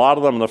place. A lot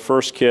of them, the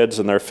first kids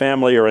and their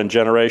family, are in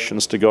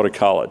generations to go to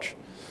college.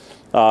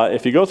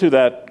 If you go through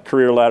that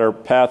career ladder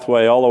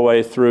pathway all the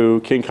way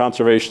through King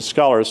Conservation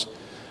Scholars,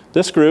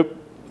 this group,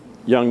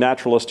 young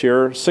naturalist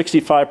here,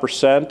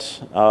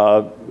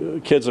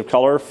 65% kids of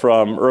color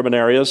from urban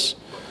areas.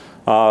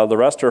 The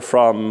rest are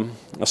from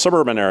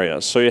suburban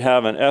areas. So you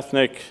have an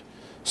ethnic,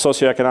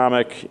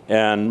 socioeconomic,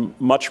 and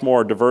much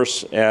more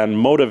diverse and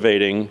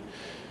motivating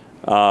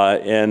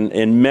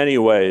in many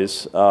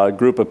ways, a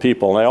group of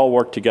people. And they all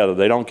work together.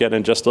 They don't get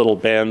in just little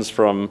bands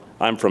from,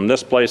 I'm from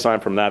this place, I'm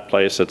from that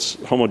place. It's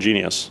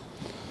homogeneous.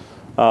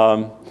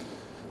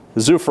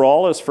 Zoo for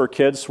All is for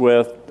kids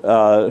with,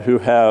 who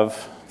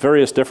have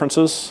various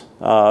differences.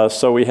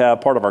 So we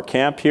have part of our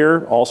camp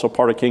here, also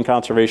part of King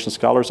Conservation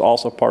Scholars,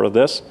 also part of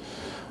this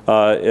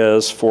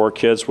is for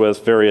kids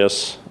with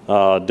various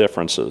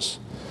differences.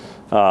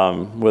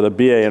 With a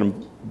BA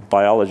in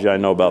biology, I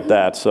know about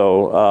that.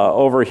 So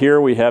over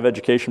here we have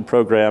education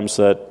programs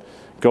that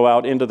go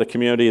out into the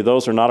community.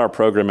 Those are not our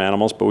program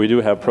animals, but we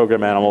do have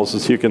program animals,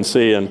 as you can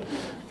see, and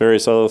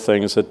various other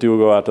things that do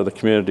go out to the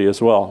community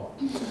as well.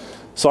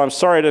 So I'm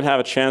sorry I didn't have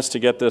a chance to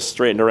get this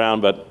straightened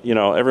around, but you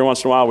know, every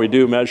once in a while we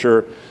do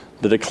measure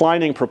the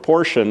declining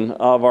proportion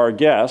of our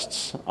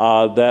guests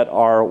that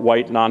are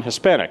white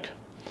non-Hispanic.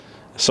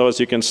 So as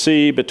you can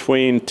see,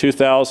 between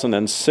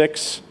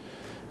 2006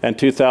 and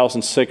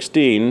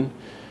 2016,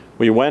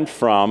 we went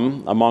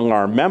from, among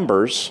our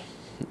members,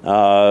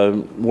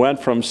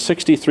 went from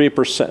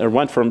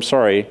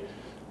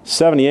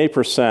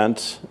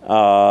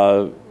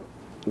 78%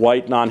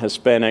 white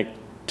non-Hispanic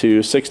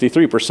to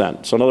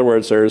 63%. So in other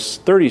words, there's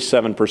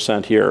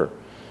 37% here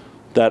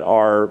that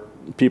are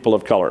people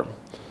of color.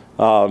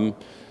 Our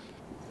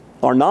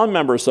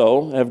non-members,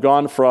 though, have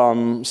gone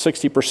from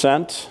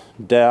 60%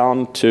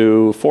 down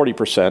to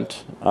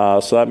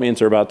 40%. So that means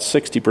they're about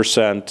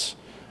 60%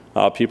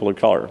 people of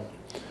color.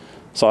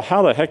 So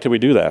how the heck did we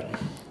do that?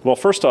 Well,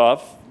 first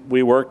off,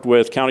 we worked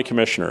with county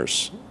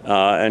commissioners.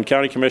 And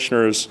county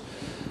commissioners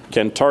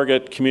can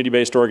target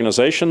community-based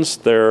organizations.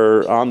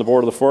 They're on the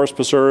board of the forest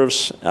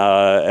preserves,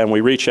 and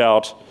we reach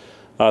out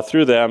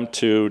through them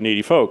to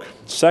needy folk.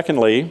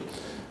 Secondly,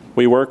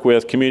 we work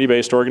with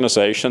community-based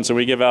organizations, and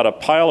we give out a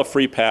pile of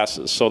free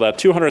passes. So that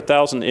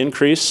 200,000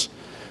 increase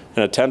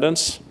in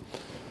attendance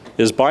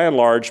is by and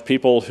large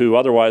people who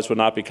otherwise would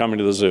not be coming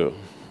to the zoo.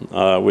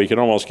 We can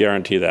almost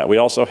guarantee that. We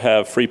also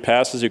have free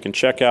passes you can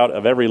check out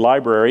of every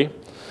library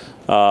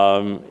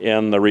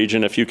in the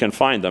region if you can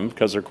find them,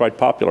 because they're quite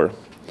popular.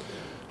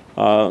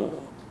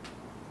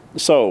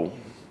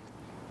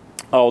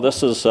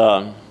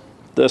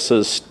 This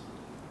is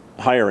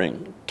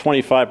hiring.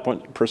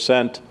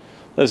 25%,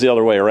 this is the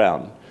other way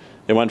around.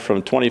 It went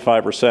from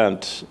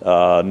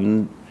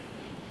 25%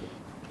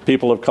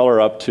 people of color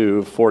up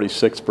to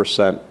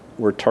 46%.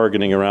 We're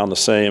targeting around the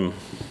same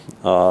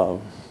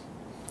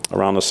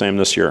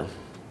this year.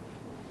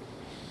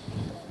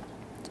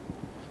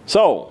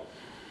 So,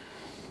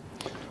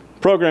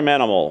 program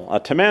animal, a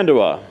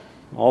tamandua,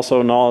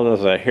 also known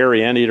as a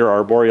hairy anteater,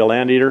 arboreal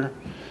anteater.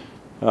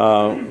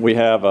 We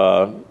have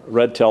a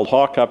red-tailed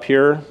hawk up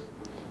here.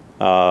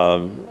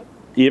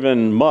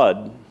 Even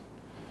mud,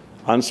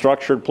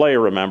 unstructured play,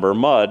 remember.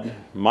 Mud,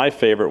 my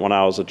favorite when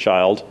I was a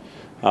child,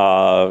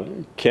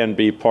 can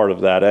be part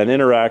of that, and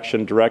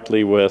interaction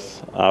directly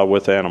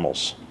with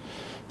animals.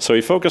 So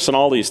we focus on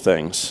all these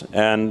things,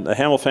 and the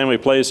Hamill Family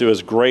Play Zoo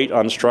is great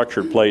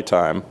unstructured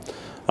playtime.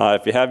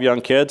 If you have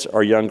young kids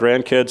or young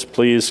grandkids,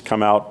 please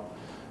come out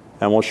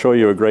and we'll show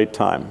you a great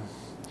time.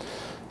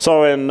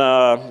 So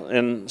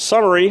in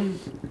summary,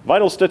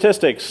 vital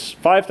statistics,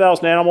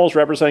 5,000 animals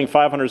representing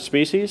 500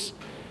 species,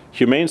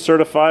 humane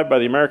certified by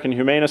the American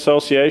Humane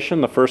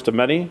Association, the first of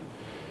many,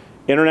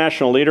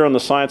 international leader in the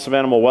science of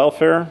animal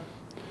welfare,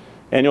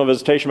 annual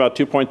visitation about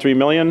 2.3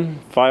 million,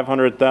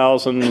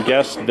 500,000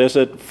 guests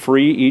visit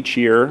free each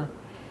year,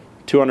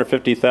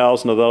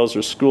 250,000 of those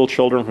are school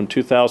children from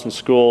 2,000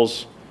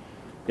 schools,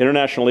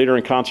 international leader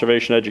in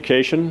conservation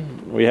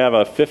education. We have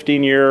a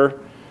 15-year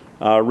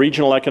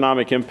regional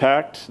economic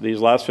impact.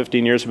 These last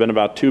 15 years have been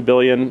about $2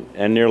 billion,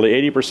 and nearly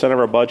 80% of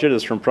our budget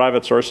is from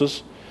private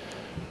sources.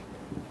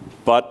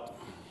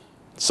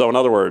 So in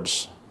other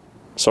words,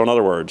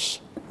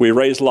 we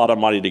raise a lot of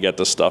money to get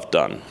this stuff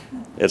done.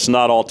 It's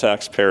not all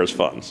taxpayers'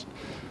 funds.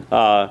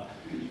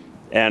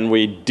 And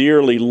we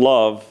dearly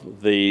love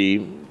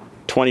the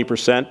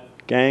 20%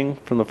 gang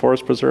from the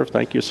Forest Preserve.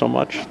 Thank you so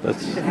much.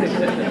 That's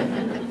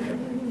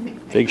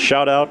big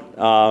shout out.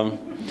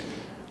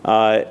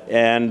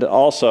 And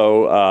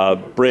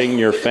also bring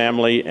your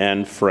family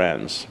and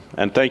friends.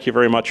 And thank you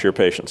very much for your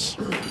patience.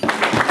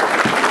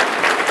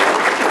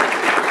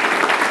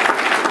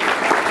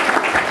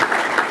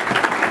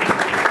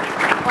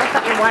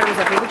 Water was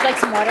up here. Would you like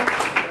some water?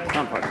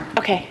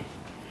 Okay.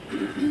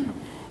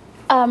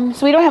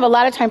 So we don't have a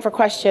lot of time for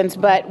questions,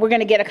 but we're going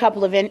to get a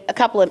couple of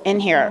in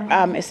here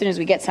as soon as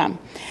we get some.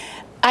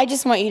 I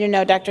just want you to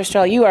know, Dr.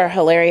 Strahl, you are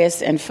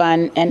hilarious and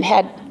fun. And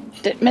had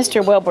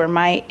Mr. Wilbur,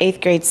 my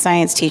 8th grade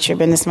science teacher,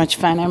 been this much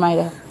fun, I might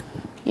have,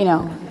 you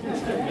know.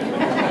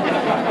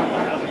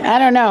 I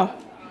don't know.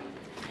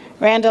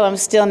 Randall, I'm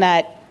still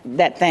not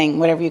that thing,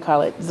 whatever you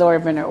call it,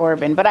 Zorban or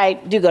Orban, but I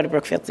do go to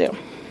Brookfield Zoo.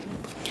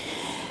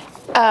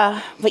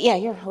 But yeah,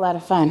 you're a lot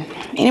of fun.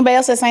 Anybody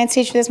else a science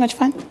teacher this much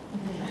fun?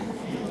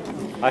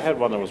 I had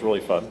one that was really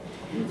fun.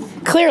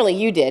 Clearly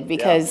you did,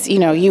 because you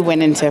know, you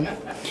went into.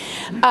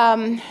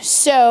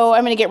 So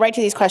I'm going to get right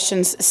to these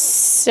questions.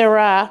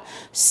 Sarah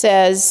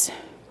says,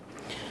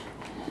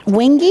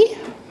 Wingy?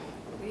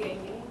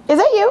 Is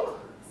that you?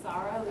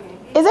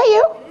 Is that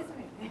you?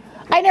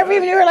 I never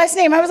even knew her last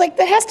name. I was like,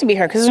 that has to be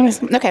her.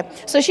 Okay,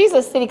 so she's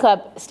a City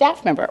Club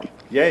staff member.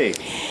 Yay.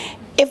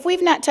 If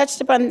we've not touched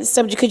upon the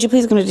subject, could you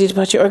please go into detail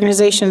about your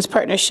organization's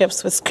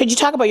partnerships with, could you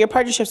talk about your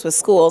partnerships with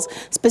schools,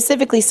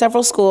 specifically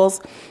several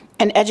schools,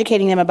 and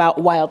educating them about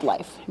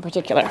wildlife in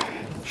particular?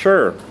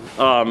 Sure.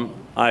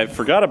 I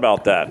forgot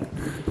about that.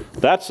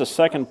 That's the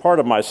second part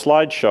of my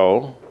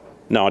slideshow.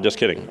 No, just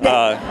kidding.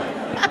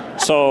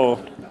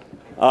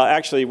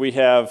 Actually, we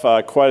have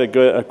quite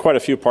a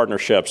few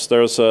partnerships.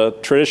 There's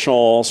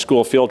traditional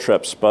school field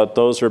trips, but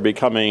those are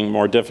becoming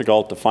more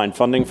difficult to find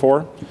funding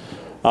for.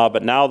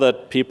 But now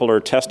that people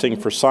are testing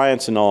for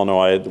science in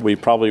Illinois, we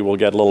probably will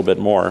get a little bit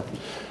more.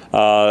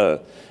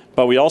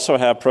 But we also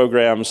have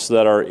programs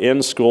that are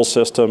in school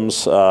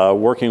systems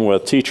working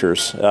with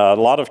teachers. A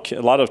lot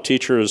of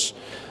teachers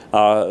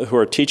who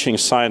are teaching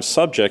science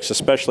subjects,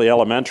 especially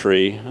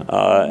elementary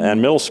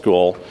and middle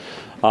school,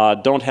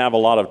 don't have a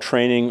lot of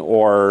training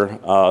or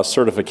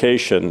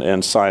certification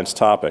in science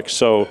topics.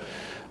 So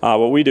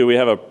what we do, we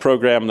have a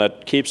program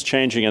that keeps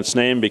changing its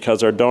name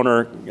because our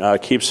donor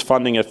keeps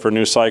funding it for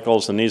new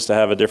cycles and needs to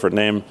have a different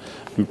name,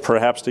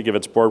 perhaps to give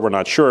its board, we're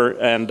not sure.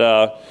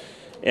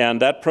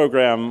 And that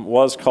program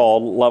was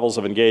called Levels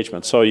of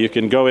Engagement. So you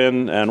can go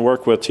in and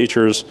work with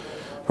teachers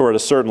who are at a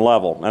certain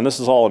level. And this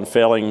is all in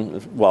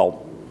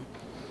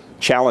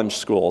challenge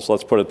schools,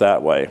 let's put it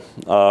that way,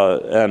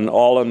 and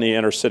all in the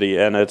inner city.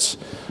 And it's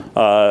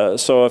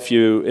so if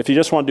you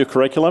just want to do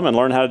curriculum and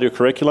learn how to do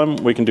curriculum,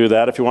 we can do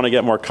that. If you want to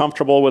get more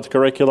comfortable with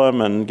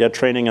curriculum and get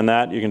training in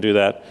that, you can do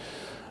that.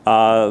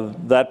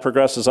 That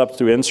progresses up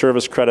to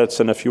in-service credits,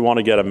 and if you want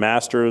to get a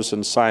master's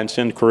in science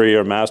inquiry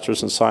or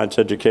master's in science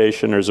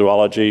education or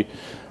zoology,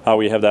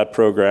 we have that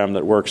program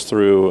that works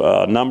through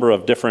a number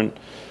of different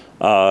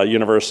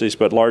universities,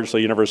 but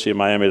largely University of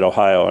Miami at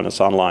Ohio, and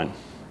it's online.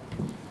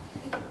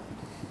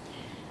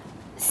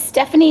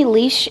 Stephanie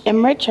Leash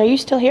Emrich, are you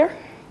still here?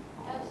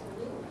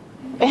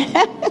 Absolutely.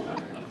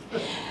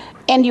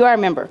 And you are a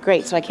member.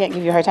 Great, so I can't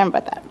give you a hard time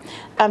about that.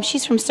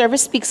 She's from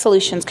Service Speak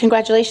Solutions.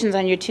 Congratulations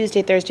on your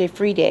Tuesday, Thursday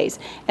free days.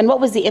 And what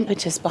was the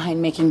impetus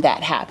behind making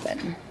that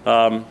happen?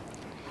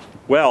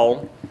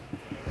 Well,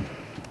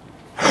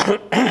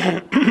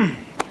 I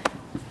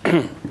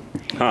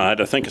had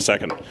to think a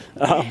second.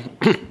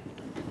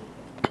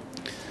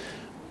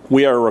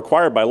 We are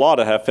required by law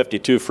to have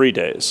 52 free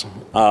days,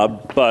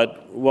 but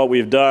what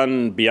we've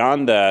done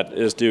beyond that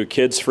is do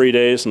kids' free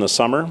days in the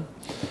summer.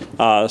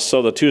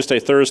 So the Tuesday,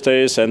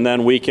 Thursdays, and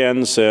then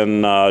weekends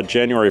in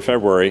January,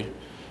 February.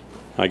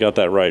 I got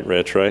that right,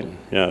 Rich, right?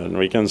 Yeah,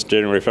 weekends,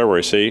 January,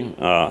 February, see?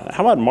 How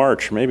about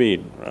March?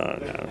 Maybe,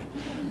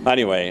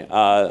 anyway,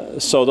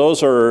 so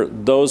those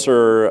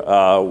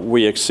are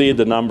we exceed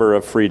the number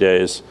of free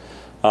days.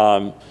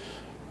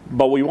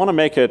 But we want to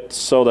make it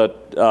so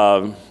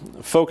that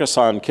focus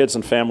on kids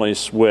and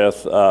families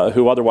with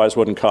who otherwise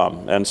wouldn't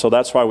come. And so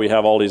that's why we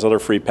have all these other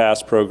free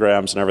pass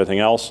programs and everything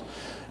else.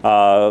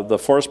 The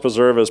Forest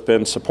Preserve has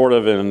been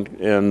supportive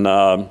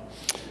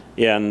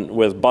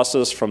with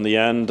buses from the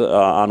end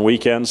on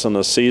weekends in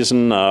the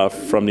season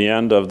from the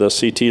end of the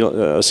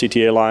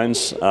CTA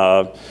lines,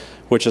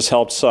 which has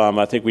helped some.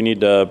 I think we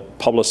need to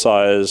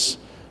publicize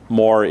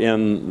more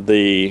in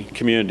the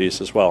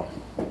communities as well.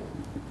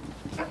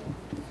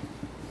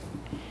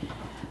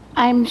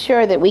 I'm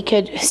sure that we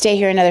could stay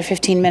here another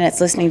 15 minutes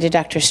listening to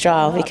Dr.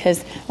 Strahl,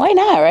 because why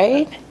not,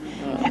 right?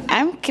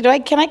 Can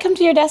I come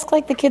to your desk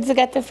like the kids that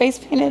got their face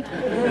painted?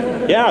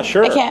 Yeah,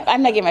 sure. I can't.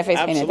 I'm not getting my face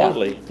painted, though.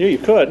 Absolutely. Yeah, you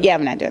could. Yeah,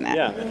 I'm not doing that.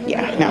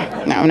 Yeah,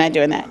 no, I'm not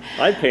doing that.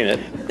 I'd paint it.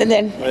 And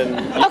then,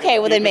 okay,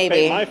 well then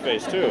maybe. Paint my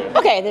face too.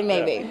 Okay, then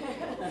maybe. Yeah.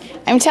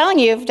 I'm telling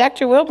you, if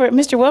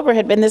Mr. Wilbur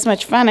had been this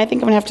much fun, I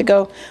think I'm going to have to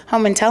go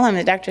home and tell him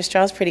that Dr.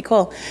 Strahl's pretty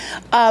cool.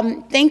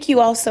 Thank you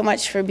all so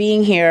much for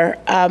being here.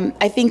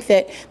 I think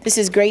that this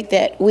is great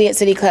that we at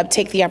City Club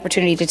take the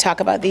opportunity to talk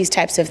about these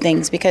types of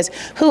things, because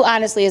who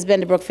honestly has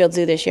been to Brookfield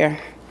Zoo this year?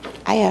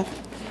 I have.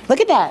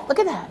 Look at that. Look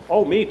at that.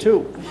 Oh, me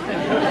too.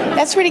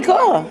 That's pretty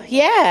cool.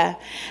 Yeah.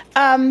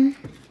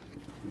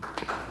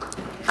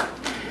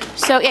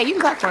 So, yeah, you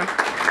can clap for him.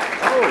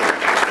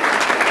 Oh.